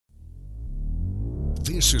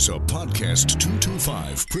This is a Podcast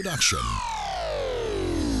 225 production.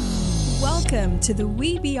 Welcome to the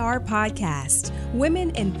We Be Our podcast, Women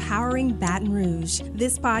Empowering Baton Rouge.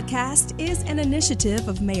 This podcast is an initiative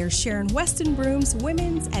of Mayor Sharon Westenbroom's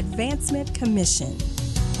Women's Advancement Commission.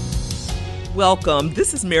 Welcome.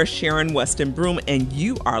 This is Mayor Sharon Westenbroom, and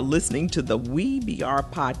you are listening to the We Be Our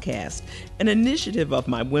podcast, an initiative of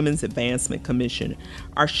my Women's Advancement Commission.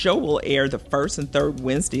 Our show will air the first and third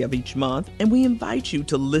Wednesday of each month, and we invite you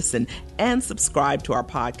to listen and subscribe to our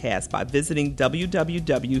podcast by visiting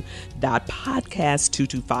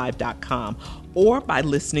www.podcast225.com or by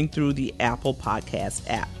listening through the Apple Podcast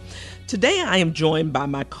app. Today, I am joined by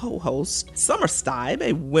my co-host, Summer Stibe,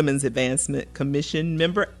 a Women's Advancement Commission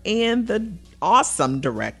member and the awesome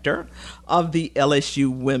director of the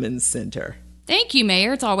LSU Women's Center. Thank you,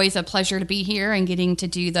 Mayor. It's always a pleasure to be here and getting to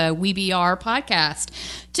do the We Be Our podcast.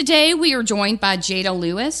 Today, we are joined by Jada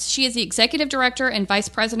Lewis. She is the Executive Director and Vice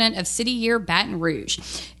President of City Year Baton Rouge.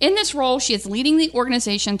 In this role, she is leading the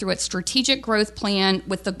organization through its strategic growth plan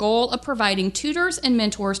with the goal of providing tutors and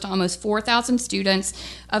mentors to almost 4,000 students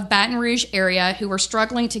of Baton Rouge area who are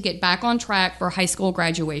struggling to get back on track for high school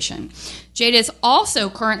graduation. Jada is also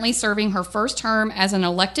currently serving her first term as an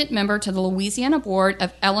elected member to the Louisiana Board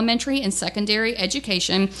of Elementary and Secondary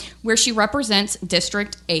Education, where she represents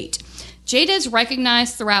District 8. Jada is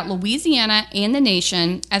recognized throughout Louisiana and the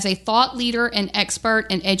nation as a thought leader and expert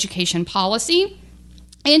in education policy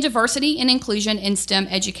and diversity and inclusion in STEM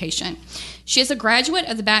education. She is a graduate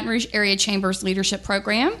of the Baton Rouge Area Chamber's Leadership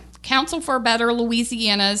Program, Council for Better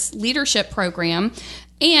Louisiana's Leadership Program,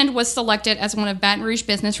 and was selected as one of Baton Rouge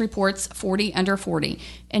Business Report's 40 Under 40.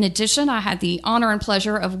 In addition, I had the honor and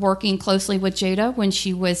pleasure of working closely with Jada when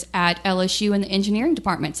she was at LSU in the engineering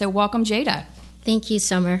department. So welcome, Jada. Thank you,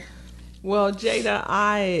 Summer. Well, Jada,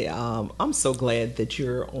 I'm so glad that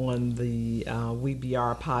you're on the We Be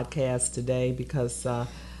Our podcast today because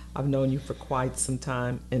I've known you for quite some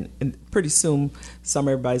time, and pretty soon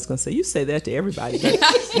everybody's going to say, you say that to everybody. But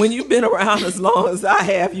when you've been around as long as I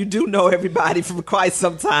have, you do know everybody for quite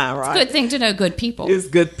some time, right? It's a good thing to know good people. It's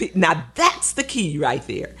good. Now, that's the key right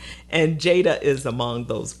there. And Jada is among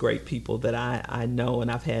those great people that I know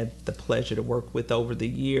and I've had the pleasure to work with over the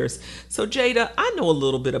years. So, Jada, I know a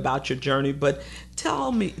little bit about your journey, but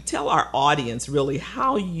tell our audience really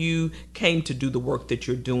how you came to do the work that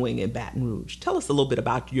you're doing in Baton Rouge. Tell us a little bit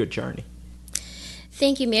about your journey.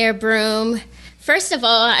 Thank you, Mayor Broom. First of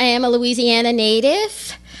all, I am a Louisiana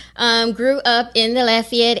native. Grew up in the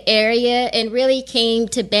Lafayette area and really came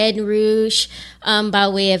to Baton Rouge by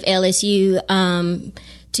way of LSU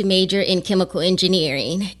to major in chemical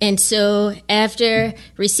engineering. And so after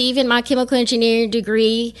receiving my chemical engineering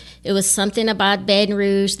degree, it was something about Baton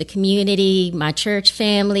Rouge, the community, my church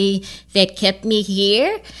family that kept me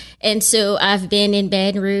here. And so I've been in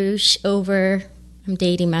Baton Rouge over, I'm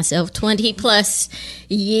dating myself, 20 plus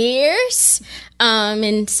years.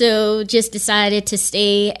 And so just decided to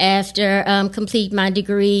stay after complete my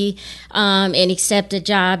degree and accept a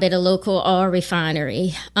job at a local oil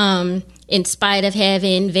refinery. In spite of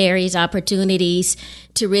having various opportunities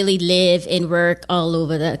to really live and work all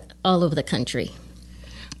over the country.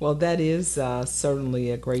 Well, that is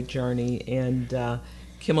certainly a great journey, and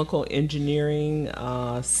chemical engineering,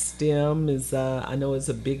 STEM is I know is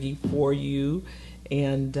a biggie for you,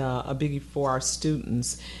 and a biggie for our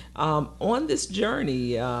students. On this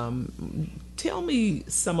journey, tell me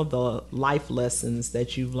some of the life lessons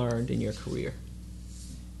that you've learned in your career.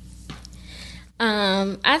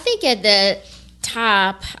 I think at the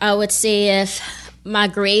top, I would say if my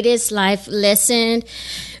greatest life lesson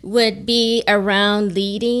would be around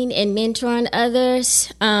leading and mentoring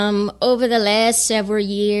others. Over the last several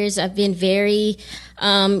years, I've been very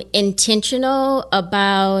intentional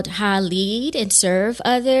about how I lead and serve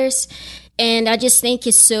others. And I just think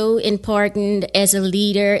it's so important as a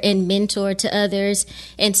leader and mentor to others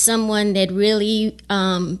and someone that really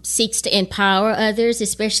seeks to empower others,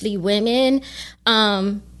 especially women,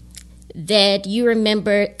 that you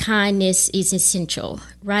remember kindness is essential,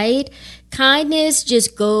 right? Kindness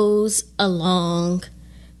just goes a long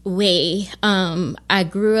way. I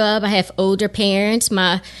grew up, I have older parents.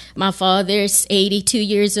 My father's 82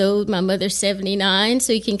 years old, my mother's 79.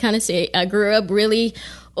 So you can kind of say I grew up really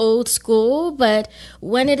old school, but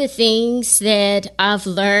one of the things that I've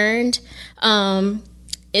learned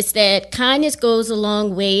is that kindness goes a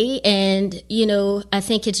long way. And, you know, I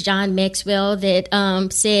think it's John Maxwell that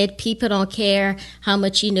said people don't care how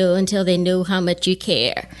much you know until they know how much you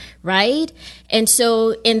care, right? And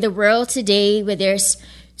so in the world today where there's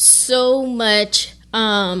so much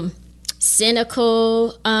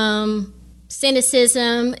cynical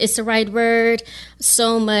cynicism is the right word,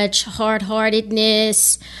 so much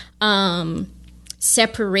hard-heartedness,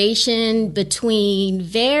 separation between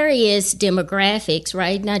various demographics,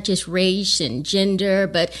 right? Not just race and gender,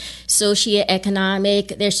 but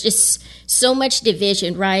socioeconomic. There's just so much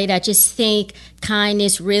division, right? I just think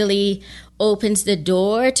kindness really opens the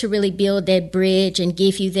door to really build that bridge and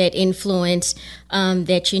give you that influence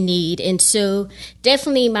that you need. And so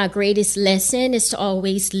definitely my greatest lesson is to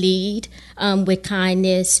always lead with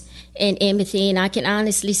kindness and empathy. And I can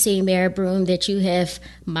honestly say, Mayor Broome, that you have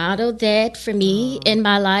modeled that for me in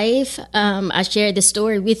my life. I share the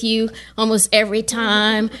story with you almost every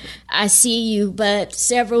time I see you. But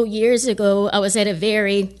several years ago, I was at a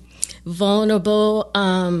very vulnerable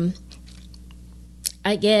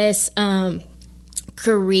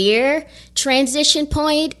career transition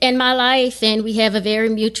point in my life, and we have a very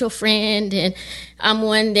mutual friend, and I'm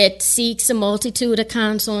one that seeks a multitude of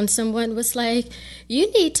counsel, and someone was like,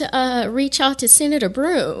 you need to reach out to Senator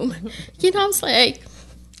Broome. I was like,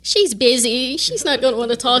 she's busy, she's not going to want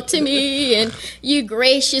to talk to me, and you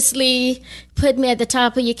graciously put me at the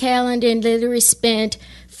top of your calendar and literally spent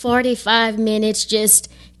 45 minutes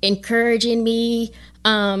just encouraging me,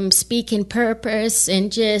 speaking purpose,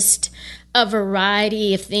 and just a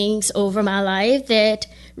variety of things over my life that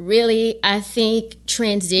really, I think,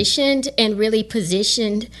 transitioned and really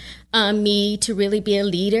positioned me to really be a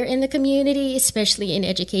leader in the community, especially in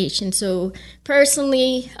education. So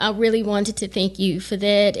personally, I really wanted to thank you for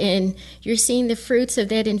that. And you're seeing the fruits of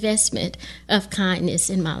that investment of kindness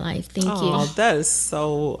in my life. Thank you. Oh, that is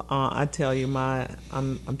so, I tell you,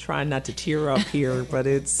 I'm trying not to tear up here, but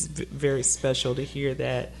it's very special to hear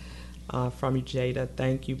that from you, Jada.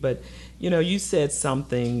 Thank you. But, you said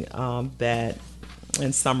something that,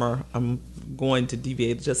 in Summer, I'm going to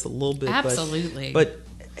deviate just a little bit. Absolutely. But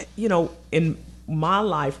in my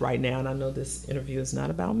life right now, and I know this interview is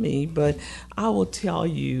not about me, but I will tell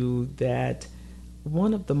you that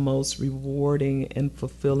one of the most rewarding and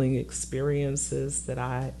fulfilling experiences that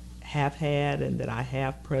I have had and that I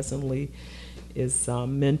have presently is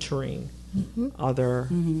mentoring other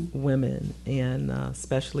women, and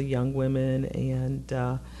especially young women,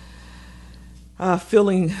 and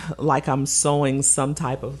feeling like I'm sowing some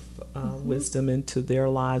type of wisdom into their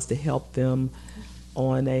lives to help them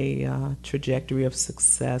on a trajectory of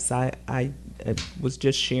success. I was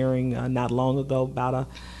just sharing not long ago about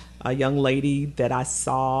a young lady that I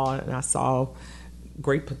saw, and I saw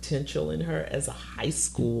great potential in her as a high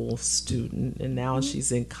school student, and now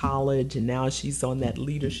she's in college, and now she's on that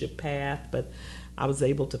leadership path. But I was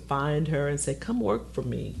able to find her and say, come work for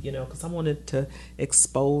me, because I wanted to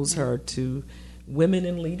expose her to women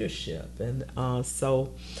in leadership. And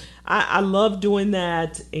so I love doing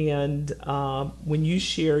that. And when you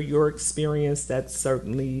share your experience, that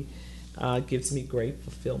certainly gives me great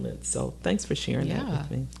fulfillment. So thanks for sharing that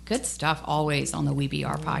with me. Good stuff always on the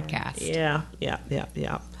WeBR podcast. Yeah.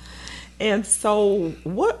 And so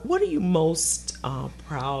what are you most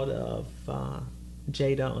proud of,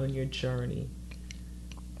 Jada, on your journey?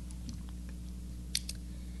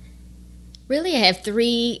 Really, I have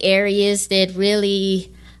three areas that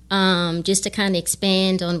really, just to kind of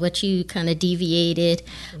expand on what you kind of deviated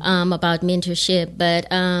about mentorship. But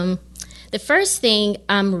the first thing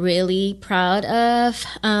I'm really proud of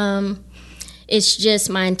is just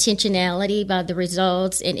my intentionality about the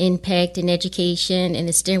results and impact in education and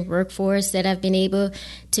the STEM workforce that I've been able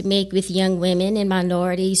to make with young women and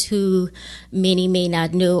minorities who many may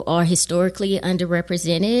not know are historically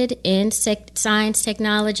underrepresented in science,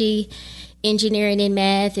 technology, engineering, and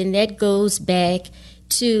math. And that goes back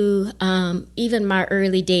to even my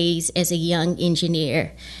early days as a young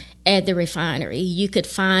engineer at the refinery. You could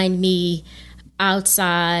find me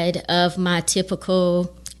outside of my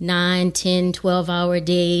typical 9, 10, 12-hour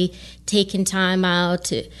day, taking time out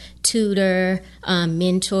to tutor,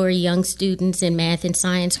 mentor young students in math and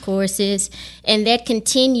science courses. And that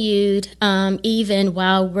continued even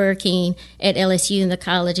while working at LSU in the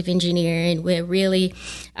College of Engineering, where really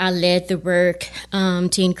I led the work to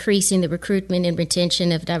increasing the recruitment and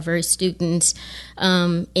retention of diverse students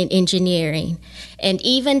in engineering. And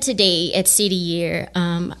even today at City Year,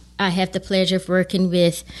 I have the pleasure of working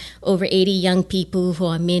with over 80 young people who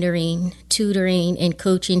are mentoring, tutoring, and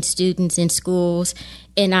coaching students in schools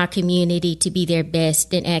in our community to be their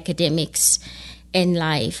best in academics and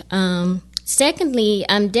life. Secondly,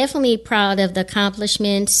 I'm definitely proud of the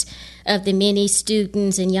accomplishments of the many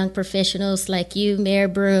students and young professionals like you, Mayor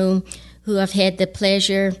Broome, who I've had the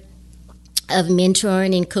pleasure of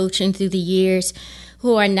mentoring and coaching through the years,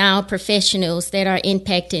 who are now professionals that are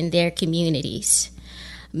impacting their communities.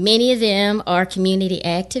 Many of them are community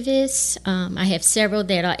activists. I have several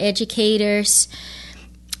that are educators,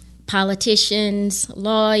 politicians,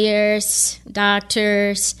 lawyers,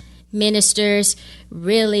 doctors, ministers,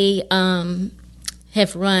 really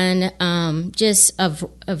have run just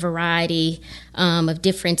a variety of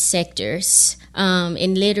different sectors.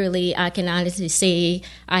 And literally, I can honestly say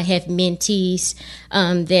I have mentees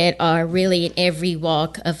that are really in every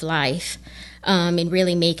walk of life and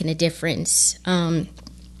really making a difference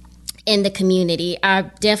in the community. I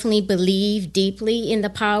definitely believe deeply in the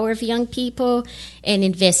power of young people and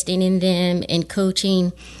investing in them and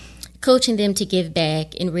coaching them to give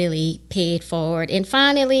back and really pay it forward. And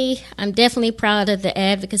finally, I'm definitely proud of the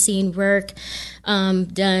advocacy and work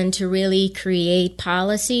done to really create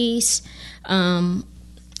policies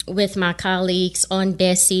with my colleagues on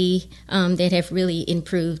BESI that have really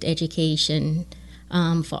improved education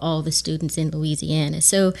for all the students in Louisiana.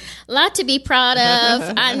 So a lot to be proud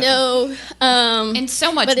of, I know. And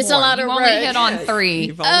so much but it's more. a lot You of only work. hit on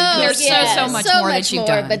 3. There's so much more that you've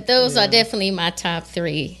done. But those are definitely my top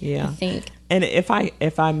 3, Yeah. I think. And if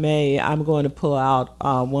I may, I'm going to pull out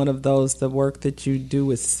one of those, the work that you do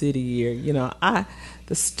with City Year.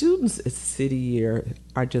 The students at City Year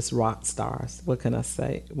are just rock stars. What can I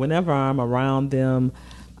say? Whenever I'm around them,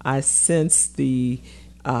 I sense the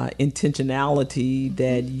intentionality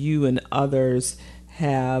that you and others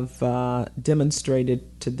have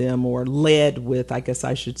demonstrated to them, or led with, I guess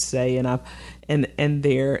I should say, and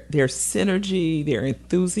their synergy, their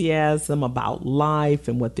enthusiasm about life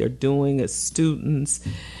and what they're doing as students,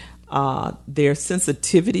 their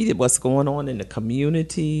sensitivity to what's going on in the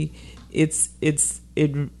community.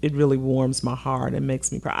 It really warms my heart and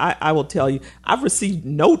makes me proud. I will tell you, I've received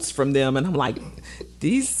notes from them, and I'm like,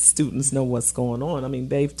 these students know what's going on. I mean,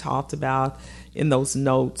 they've talked about in those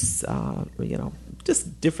notes,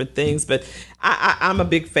 just different things. But I'm a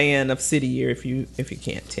big fan of City Year, if you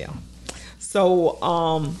can't tell.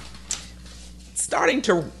 So, starting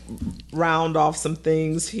to round off some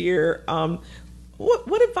things here.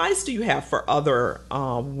 What advice do you have for other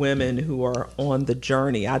women who are on the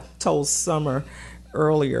journey? I told Summer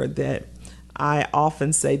earlier that I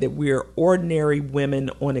often say that we're ordinary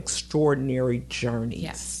women on extraordinary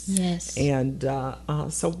journeys. Yes. And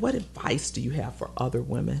so what advice do you have for other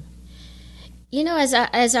women?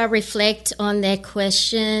 As I reflect on that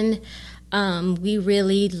question, we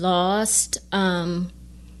really lost a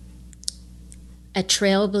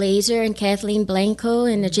trailblazer in Kathleen Blanco,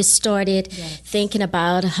 and I just started thinking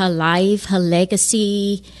about her life, her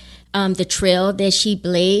legacy, the trail that she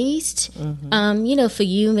blazed. For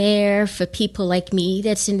you, Mayor, for people like me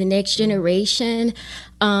that's in the next generation.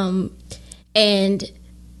 And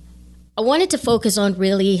I wanted to focus on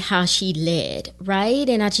really how she led, right?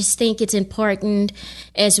 And I just think it's important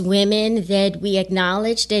as women that we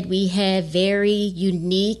acknowledge that we have very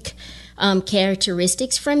unique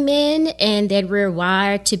characteristics from men, and that we're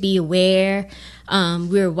wired to be aware.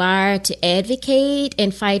 We're wired to advocate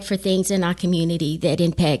and fight for things in our community that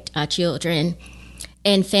impact our children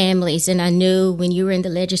and families. And I know when you were in the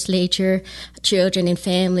legislature, children and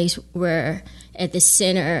families were at the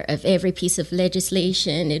center of every piece of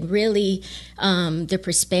legislation, and really the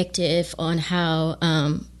perspective on how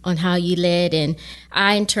you led. And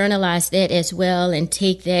I internalized that as well and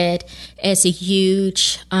take that as a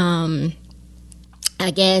huge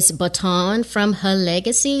baton from her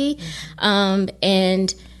legacy.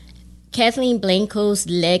 And Kathleen Blanco's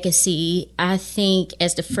legacy, I think,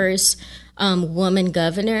 as the first woman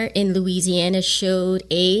governor in Louisiana, showed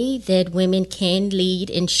that women can lead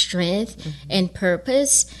in strength and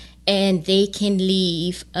purpose, and they can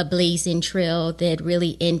leave a blazing trail that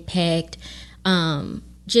really impact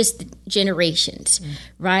just generations,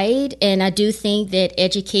 right? And I do think that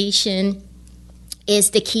education is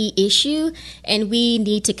the key issue, and we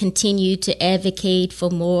need to continue to advocate for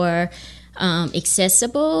more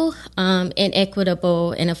accessible and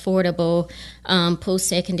equitable and affordable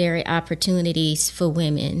post-secondary opportunities for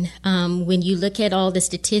women. When you look at all the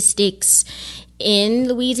statistics in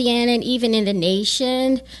Louisiana and even in the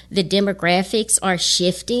nation, the demographics are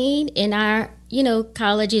shifting in our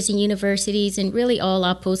colleges and universities, and really all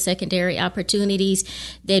our post-secondary opportunities,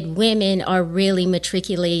 that women are really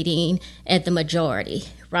matriculating at the majority,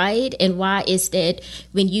 right? And why is that?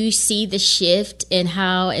 When you see the shift in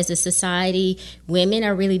how, as a society, women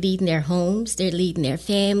are really leading their homes, they're leading their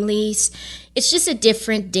families, it's just a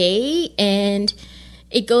different day, and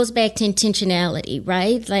it goes back to intentionality,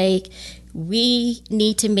 right? Like, we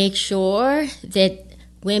need to make sure that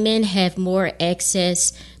women have more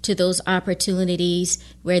access to those opportunities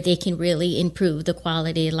where they can really improve the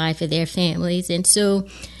quality of life of their families. And so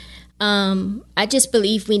I just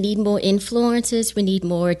believe we need more influencers, we need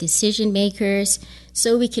more decision makers,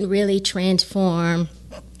 so we can really transform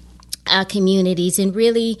our communities, and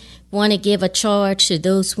really want to give a charge to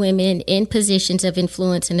those women in positions of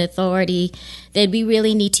influence and authority that we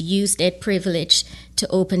really need to use that privilege to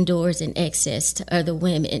open doors and access to other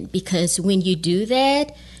women. Because when you do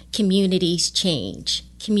that, communities change.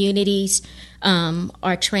 Communities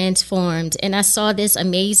are transformed. And I saw this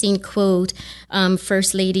amazing quote,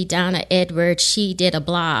 First Lady Donna Edwards, she did a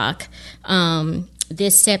blog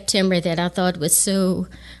this September that I thought was so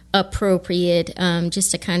appropriate,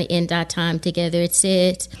 just to kind of end our time together. It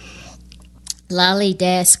said, Lolly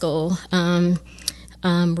Daskell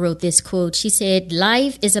wrote this quote. She said,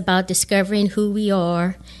 "Life is about discovering who we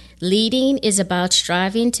are. Leading is about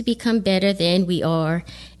striving to become better than we are,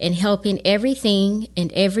 and helping everything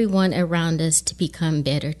and everyone around us to become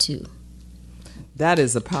better too." That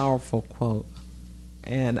is a powerful quote,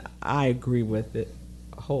 and I agree with it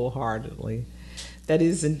wholeheartedly. That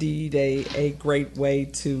is indeed a great way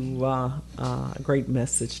to, a great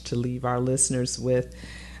message to leave our listeners with.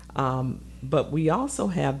 But we also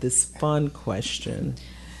have this fun question.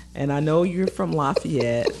 And I know you're from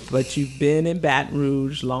Lafayette, but you've been in Baton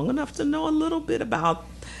Rouge long enough to know a little bit about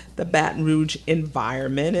the Baton Rouge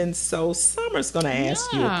environment. And so Summer's going to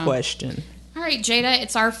ask you a question. All right, Jada,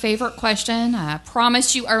 it's our favorite question. I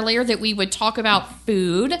promised you earlier that we would talk about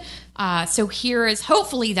food. So here is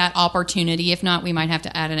hopefully that opportunity. If not, we might have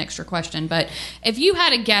to add an extra question. But if you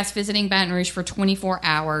had a guest visiting Baton Rouge for 24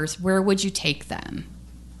 hours, where would you take them?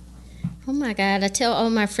 Oh my God, I tell all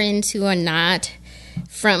my friends who are not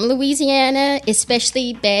from Louisiana,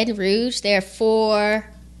 especially Baton Rouge, there are 4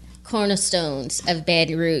 cornerstones of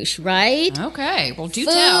Baton Rouge, right? Okay, well, do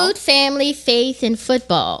Food, tell. family, faith, and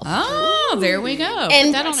football. Oh, there we go.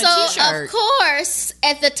 And put that on so, a t-shirt. of course,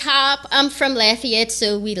 at the top, I'm from Lafayette,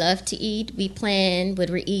 so we love to eat. We plan what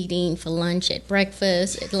we're eating for lunch, at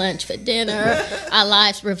breakfast, at lunch, for dinner. Our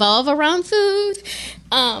lives revolve around food.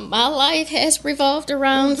 My life has revolved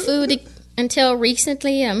around food until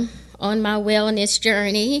recently. I'm on my wellness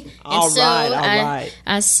journey. All right.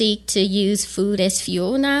 I seek to use food as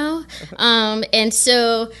fuel now. And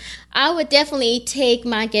so I would definitely take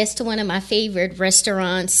my guests to one of my favorite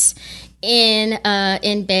restaurants in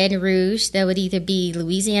Baton Rouge. That would either be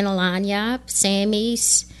Louisiana Lagniappe,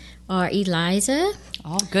 Sammy's, or Eliza.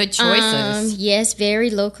 All good choices. Yes, very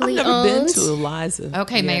locally I've never owned. been to Eliza.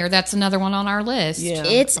 Okay, yet. Mayor, that's another one on our list. Yeah.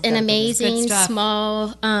 It's an Good amazing stuff.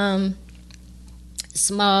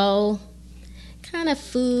 small kind of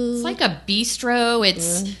food. It's like a bistro.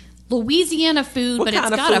 It's Louisiana food, What but it's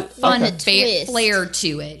kind of got a food? fun Okay. flair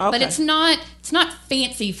to it. But Okay. it's not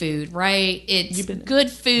fancy food, right? It's You've been- good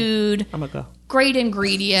food, I'm going to go. great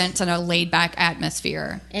ingredients, and a laid back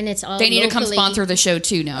atmosphere. And it's all They need to come locally- sponsor the show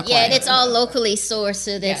too now. Yeah, Clay. and it's all locally sourced,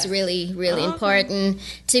 so that's Yes. really important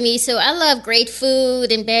to me. So I love great food,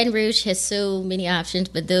 and Baton Rouge has so many options,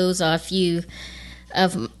 but those are a few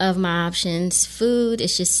of my options. Food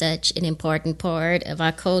is just such an important part of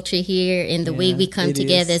our culture here, and the way we come it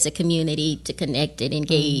together is. as a community to connect and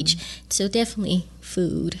engage. So definitely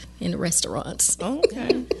food in restaurants.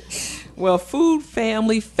 Okay. Well, food,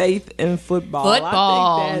 family, faith, and football.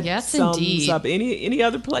 Football. I think that Yes, sums indeed. up. Any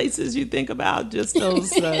other places you think about? Just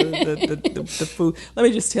those the food. Let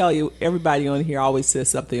me just tell you, everybody on here always says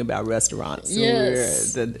something about restaurants. So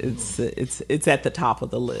Yes. it's at the top of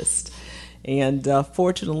the list. And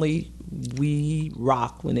fortunately, we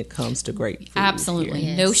rock when it comes to great food. Absolutely. here.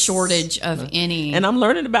 Yes. No shortage of any. And I'm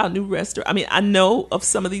learning about new restaurants. I mean, I know of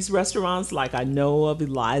some of these restaurants, like I know of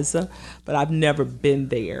Eliza, but I've never been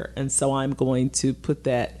there. And so I'm going to put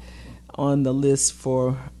that on the list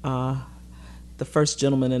for the first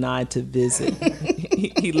gentleman and I to visit.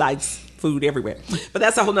 He likes food everywhere. But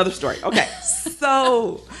that's a whole nother story. Okay,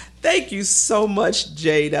 so thank you so much,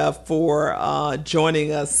 Jada, for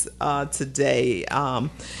joining us today.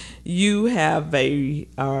 You have a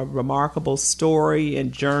remarkable story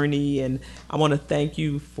and journey, and I want to thank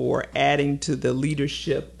you for adding to the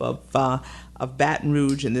leadership of Baton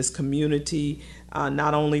Rouge and this community,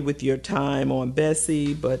 not only with your time on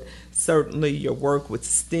Bessie, but certainly your work with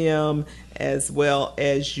STEM, as well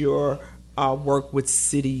as your work with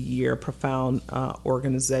City Year, profound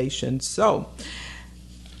organization. So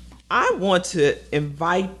I want to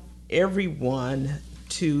invite everyone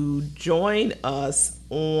to join us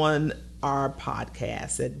on our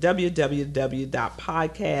podcast at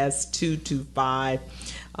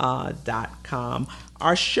www.podcast225.com.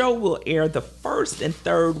 Our show will air the first and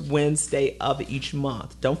third Wednesday of each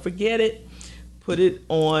month. Don't forget it. Put it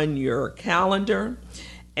on your calendar.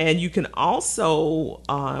 And you can also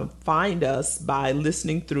find us by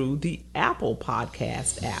listening through the Apple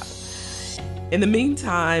Podcast app. In the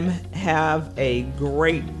meantime, have a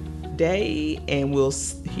great day, and we'll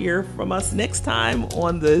hear from us next time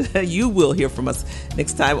on the, you will hear from us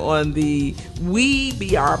next time on the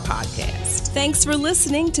WeBR podcast. Thanks for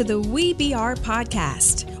listening to the WeBR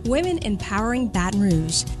podcast, Women Empowering Baton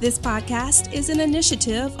Rouge. This podcast is an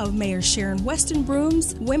initiative of Mayor Sharon Weston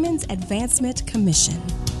Broom's Women's Advancement Commission.